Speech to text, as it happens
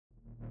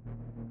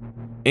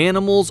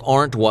Animals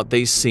aren't what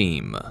they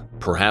seem.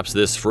 Perhaps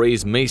this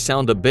phrase may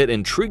sound a bit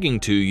intriguing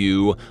to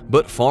you,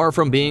 but far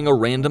from being a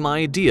random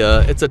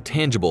idea, it's a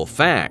tangible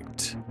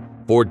fact.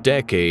 For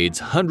decades,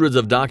 hundreds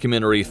of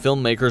documentary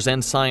filmmakers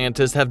and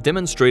scientists have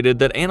demonstrated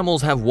that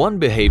animals have one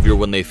behavior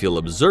when they feel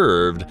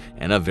observed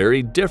and a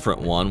very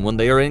different one when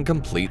they are in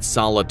complete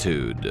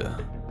solitude.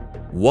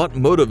 What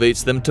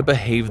motivates them to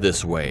behave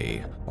this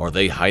way? Are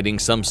they hiding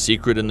some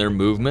secret in their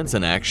movements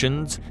and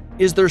actions?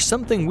 Is there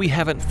something we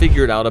haven't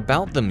figured out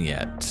about them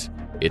yet?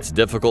 It's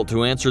difficult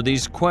to answer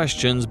these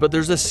questions, but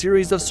there's a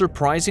series of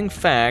surprising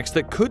facts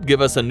that could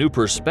give us a new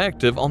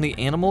perspective on the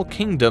animal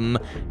kingdom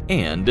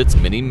and its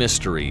many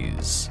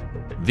mysteries.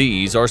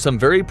 These are some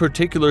very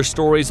particular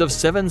stories of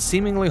 7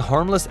 seemingly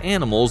harmless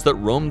animals that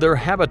roam their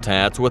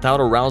habitats without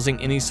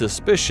arousing any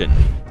suspicion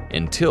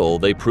until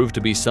they prove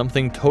to be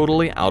something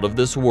totally out of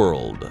this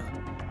world.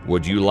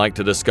 Would you like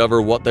to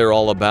discover what they're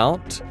all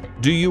about?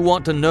 Do you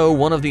want to know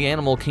one of the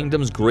animal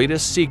kingdom's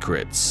greatest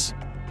secrets?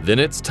 Then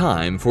it's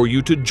time for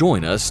you to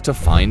join us to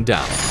find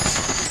out.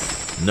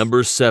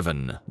 Number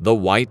 7. The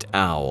White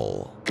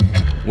Owl.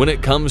 When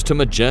it comes to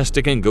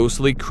majestic and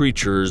ghostly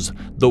creatures,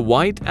 the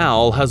white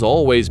owl has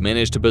always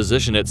managed to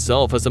position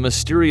itself as a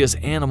mysterious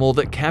animal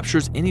that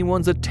captures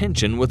anyone's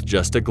attention with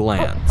just a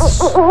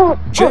glance.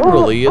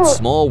 Generally, its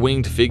small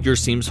winged figure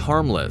seems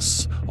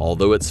harmless,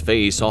 although its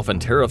face often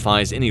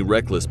terrifies any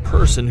reckless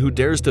person who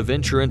dares to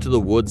venture into the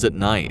woods at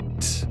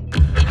night.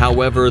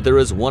 However, there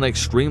is one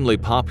extremely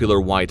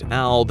popular white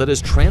owl that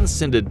has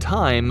transcended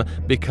time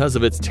because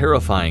of its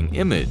terrifying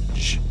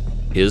image.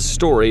 His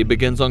story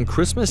begins on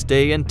Christmas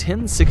Day in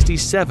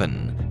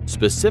 1067,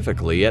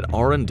 specifically at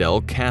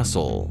Arundel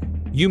Castle.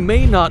 You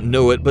may not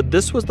know it, but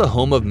this was the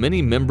home of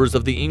many members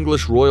of the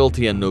English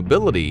royalty and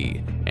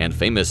nobility, and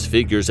famous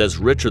figures as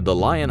Richard the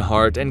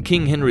Lionheart and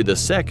King Henry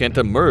II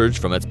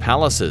emerged from its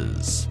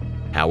palaces.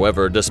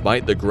 However,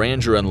 despite the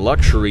grandeur and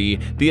luxury,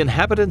 the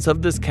inhabitants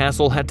of this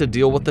castle had to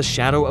deal with the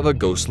shadow of a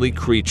ghostly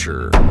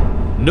creature.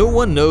 No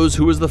one knows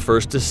who was the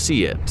first to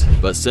see it,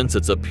 but since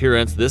its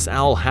appearance, this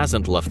owl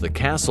hasn't left the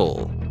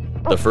castle.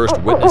 The first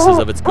witnesses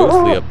of its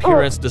ghostly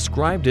appearance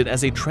described it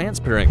as a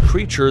transparent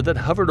creature that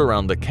hovered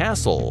around the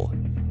castle.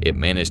 It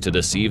managed to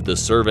deceive the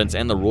servants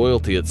and the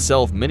royalty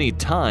itself many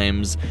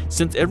times,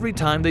 since every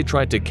time they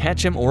tried to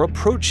catch him or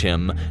approach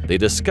him, they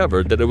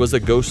discovered that it was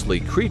a ghostly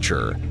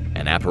creature,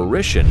 an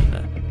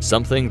apparition,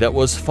 something that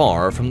was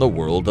far from the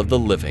world of the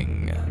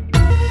living.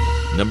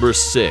 Number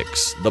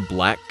 6. The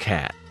Black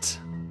Cat.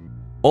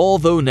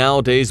 Although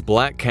nowadays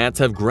black cats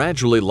have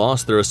gradually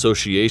lost their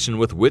association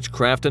with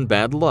witchcraft and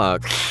bad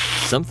luck,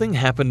 something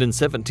happened in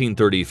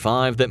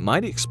 1735 that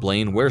might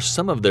explain where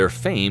some of their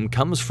fame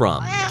comes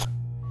from.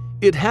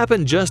 It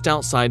happened just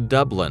outside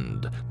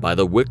Dublin, by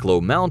the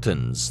Wicklow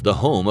Mountains, the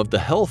home of the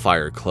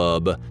Hellfire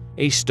Club,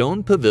 a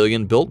stone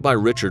pavilion built by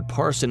Richard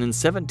Parson in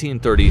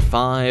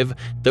 1735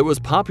 that was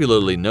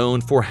popularly known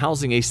for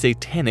housing a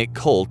satanic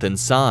cult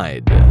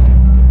inside.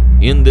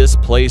 In this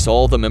place,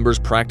 all the members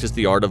practiced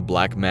the art of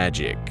black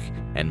magic,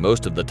 and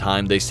most of the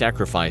time they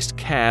sacrificed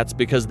cats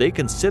because they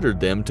considered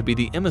them to be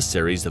the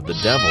emissaries of the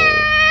devil.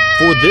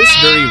 For this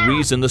very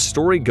reason, the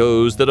story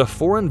goes that a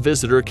foreign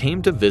visitor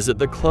came to visit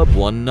the club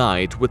one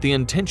night with the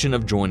intention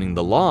of joining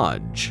the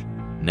lodge.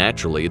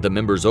 Naturally, the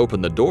members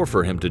opened the door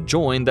for him to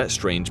join that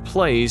strange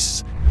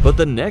place, but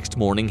the next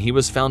morning he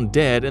was found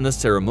dead in the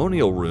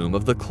ceremonial room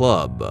of the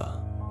club.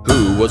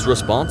 Who was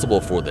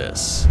responsible for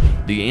this?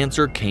 The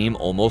answer came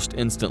almost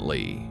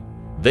instantly.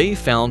 They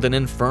found an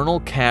infernal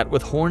cat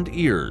with horned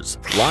ears,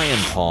 lion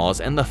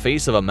paws, and the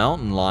face of a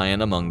mountain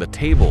lion among the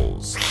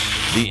tables.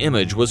 The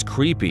image was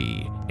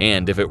creepy,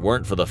 and if it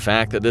weren't for the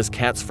fact that this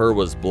cat's fur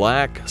was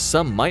black,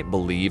 some might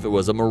believe it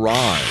was a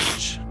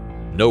mirage.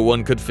 No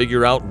one could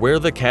figure out where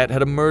the cat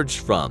had emerged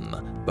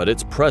from, but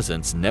its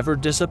presence never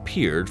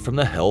disappeared from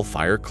the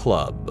Hellfire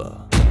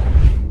Club.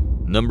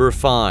 Number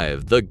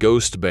 5. The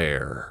Ghost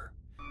Bear.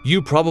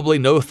 You probably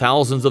know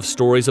thousands of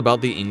stories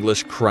about the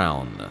English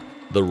crown.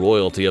 The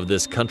royalty of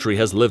this country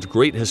has lived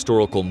great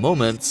historical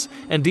moments,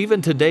 and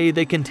even today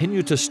they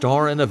continue to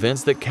star in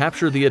events that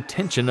capture the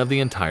attention of the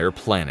entire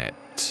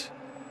planet.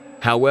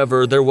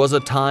 However, there was a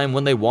time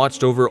when they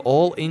watched over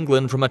all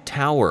England from a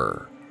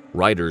tower.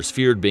 Writers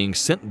feared being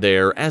sent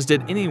there, as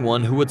did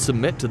anyone who would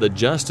submit to the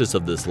justice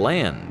of this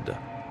land.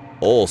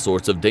 All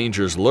sorts of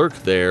dangers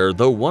lurked there,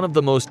 though one of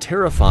the most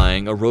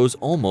terrifying arose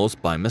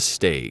almost by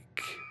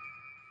mistake.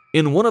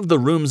 In one of the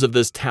rooms of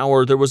this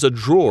tower, there was a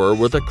drawer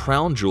where the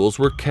crown jewels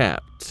were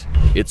kept.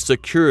 Its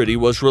security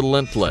was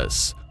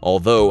relentless,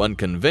 although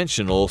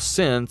unconventional,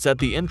 since at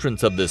the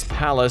entrance of this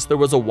palace there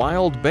was a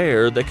wild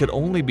bear that could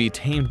only be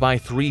tamed by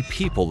 3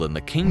 people in the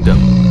kingdom.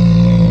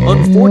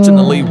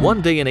 Unfortunately,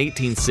 one day in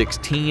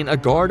 1816, a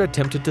guard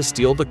attempted to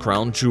steal the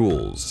crown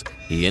jewels.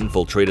 He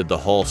infiltrated the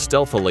hall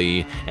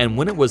stealthily, and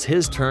when it was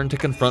his turn to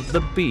confront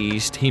the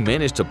beast, he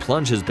managed to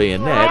plunge his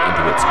bayonet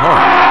into its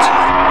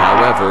heart.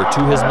 However,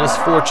 to his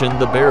misfortune,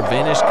 the bear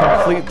vanished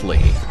completely,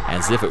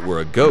 as if it were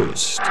a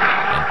ghost,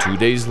 and 2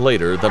 days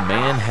later, the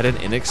man had an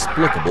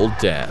inexplicable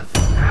death.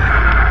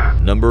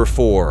 Number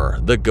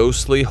 4. The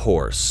ghostly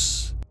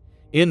horse.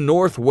 In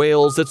North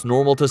Wales, it's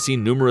normal to see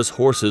numerous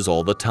horses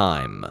all the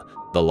time.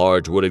 The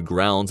large wooded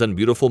grounds and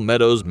beautiful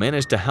meadows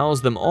manage to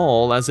house them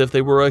all as if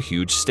they were a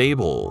huge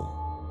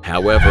stable.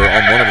 However,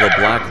 on one of the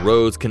black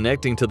roads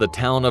connecting to the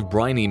town of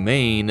Bryony,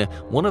 Maine,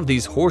 one of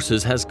these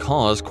horses has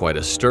caused quite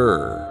a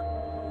stir.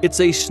 It's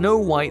a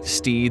snow-white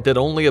steed that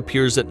only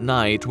appears at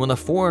night when a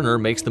foreigner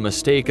makes the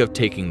mistake of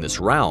taking this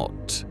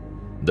route.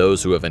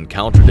 Those who have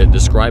encountered it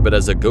describe it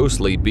as a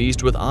ghostly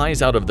beast with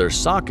eyes out of their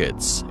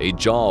sockets, a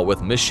jaw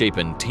with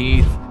misshapen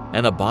teeth,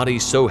 and a body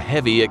so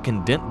heavy it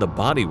can dent the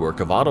bodywork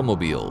of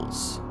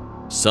automobiles.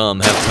 Some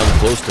have come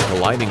close to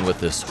colliding with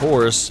this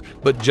horse,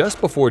 but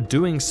just before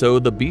doing so,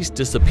 the beast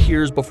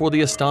disappears before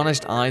the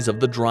astonished eyes of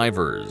the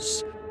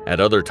drivers. At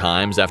other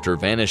times, after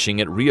vanishing,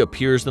 it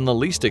reappears in the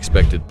least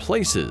expected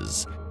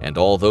places, and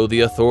although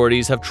the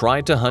authorities have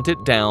tried to hunt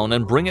it down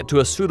and bring it to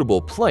a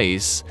suitable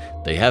place,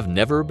 they have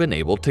never been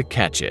able to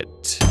catch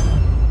it.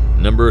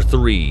 Number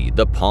 3.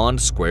 The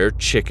Pond Square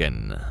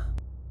Chicken.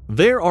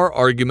 There are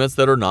arguments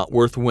that are not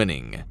worth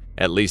winning.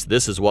 At least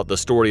this is what the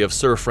story of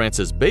Sir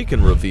Francis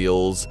Bacon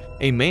reveals,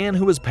 a man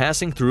who was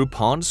passing through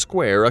Pond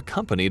Square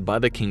accompanied by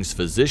the king's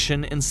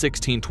physician in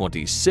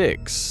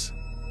 1626.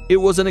 It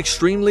was an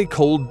extremely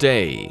cold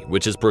day,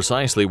 which is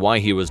precisely why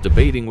he was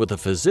debating with a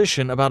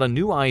physician about a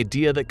new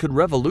idea that could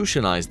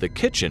revolutionize the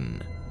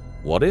kitchen.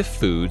 What if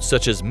foods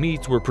such as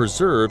meats were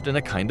preserved in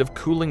a kind of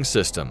cooling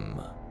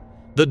system?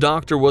 The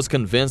doctor was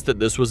convinced that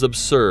this was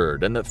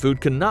absurd and that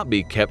food could not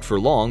be kept for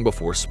long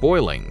before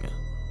spoiling.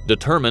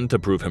 Determined to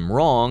prove him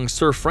wrong,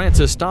 Sir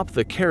Francis stopped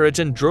the carriage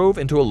and drove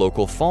into a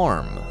local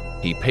farm.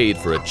 He paid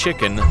for a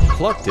chicken,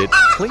 plucked it,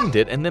 cleaned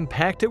it, and then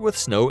packed it with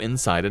snow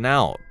inside and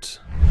out.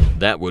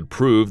 That would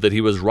prove that he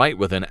was right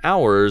within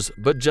hours,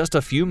 but just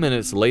a few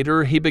minutes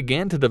later he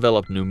began to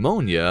develop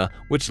pneumonia,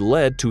 which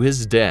led to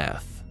his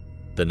death.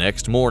 The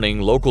next morning,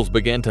 locals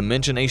began to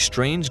mention a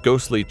strange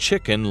ghostly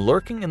chicken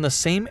lurking in the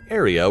same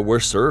area where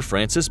Sir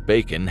Francis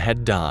Bacon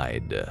had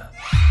died.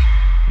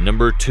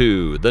 Number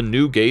 2. The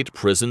Newgate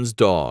Prison's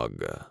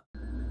Dog.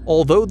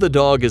 Although the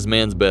dog is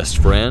man's best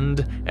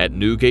friend, at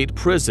Newgate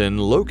Prison,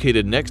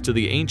 located next to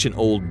the ancient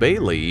Old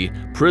Bailey,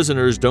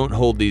 prisoners don't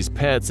hold these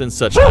pets in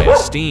such high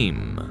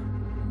esteem.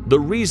 The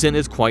reason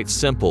is quite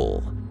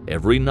simple.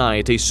 Every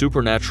night, a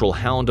supernatural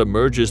hound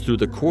emerges through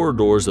the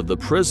corridors of the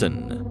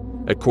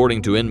prison.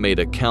 According to inmate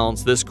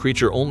accounts, this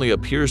creature only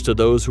appears to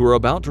those who are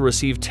about to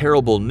receive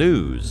terrible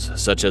news,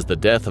 such as the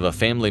death of a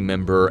family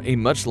member, a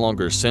much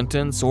longer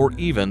sentence, or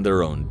even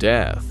their own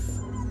death.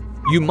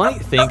 You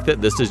might think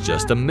that this is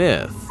just a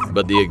myth,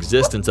 but the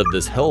existence of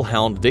this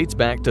hellhound dates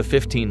back to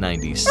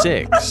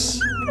 1596.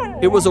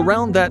 It was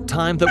around that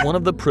time that one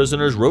of the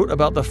prisoners wrote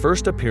about the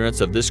first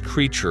appearance of this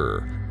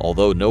creature,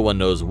 although no one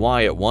knows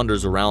why it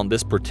wanders around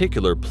this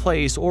particular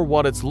place or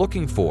what it's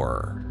looking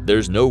for.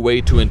 There's no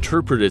way to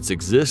interpret its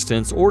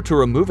existence or to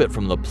remove it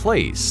from the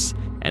place,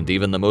 and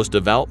even the most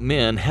devout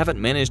men haven't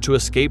managed to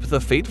escape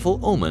the fateful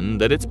omen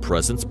that its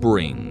presence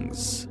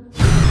brings.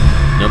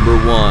 Number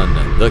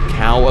 1. The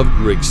Cow of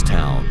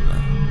Griggstown.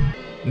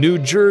 New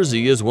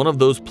Jersey is one of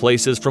those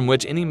places from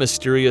which any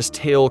mysterious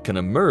tale can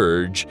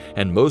emerge,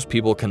 and most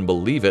people can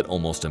believe it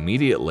almost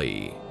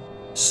immediately.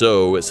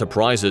 So, it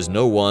surprises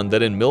no one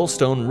that in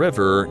Millstone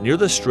River, near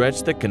the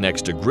stretch that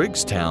connects to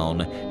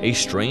Griggstown, a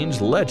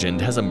strange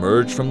legend has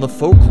emerged from the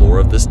folklore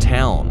of this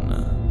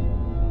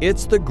town.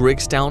 It's the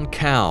Griggstown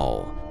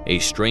Cow, a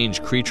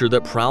strange creature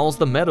that prowls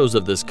the meadows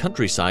of this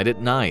countryside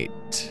at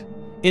night.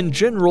 In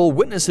general,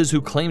 witnesses who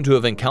claim to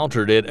have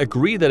encountered it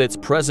agree that its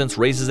presence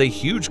raises a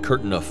huge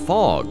curtain of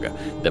fog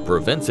that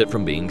prevents it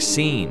from being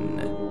seen.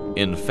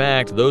 In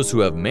fact, those who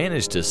have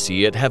managed to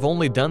see it have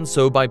only done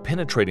so by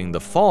penetrating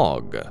the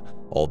fog,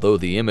 although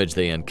the image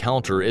they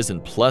encounter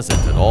isn't pleasant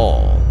at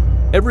all.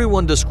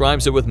 Everyone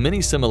describes it with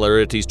many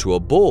similarities to a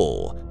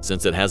bull,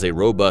 since it has a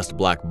robust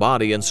black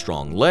body and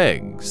strong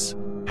legs.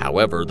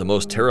 However, the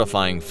most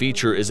terrifying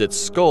feature is its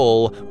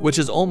skull, which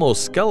is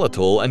almost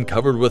skeletal and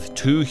covered with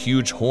 2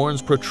 huge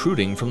horns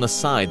protruding from the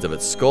sides of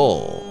its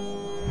skull.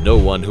 No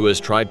one who has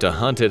tried to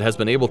hunt it has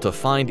been able to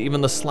find even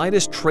the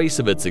slightest trace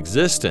of its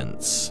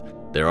existence.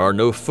 There are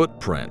no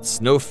footprints,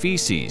 no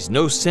feces,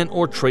 no scent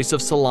or trace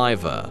of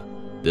saliva.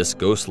 This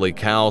ghostly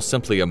cow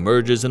simply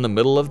emerges in the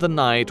middle of the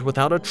night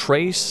without a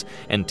trace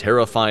and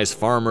terrifies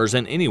farmers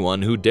and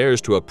anyone who dares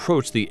to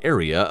approach the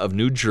area of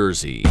New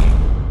Jersey.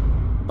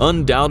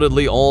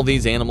 Undoubtedly, all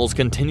these animals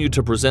continue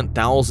to present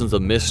thousands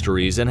of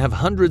mysteries and have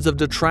hundreds of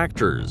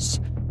detractors.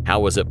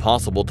 How is it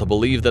possible to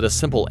believe that a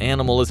simple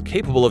animal is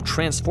capable of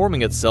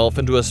transforming itself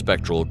into a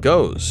spectral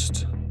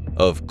ghost?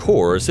 Of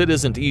course, it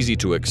isn't easy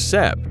to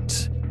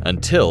accept,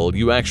 until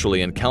you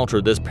actually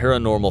encounter this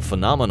paranormal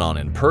phenomenon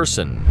in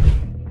person.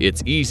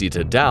 It's easy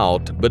to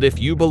doubt, but if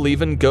you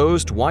believe in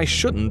ghosts, why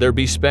shouldn't there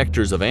be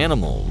specters of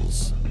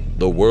animals?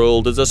 The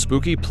world is a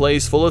spooky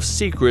place full of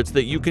secrets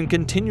that you can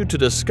continue to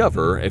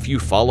discover if you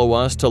follow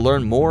us to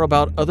learn more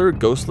about other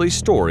ghostly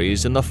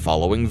stories in the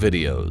following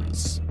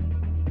videos.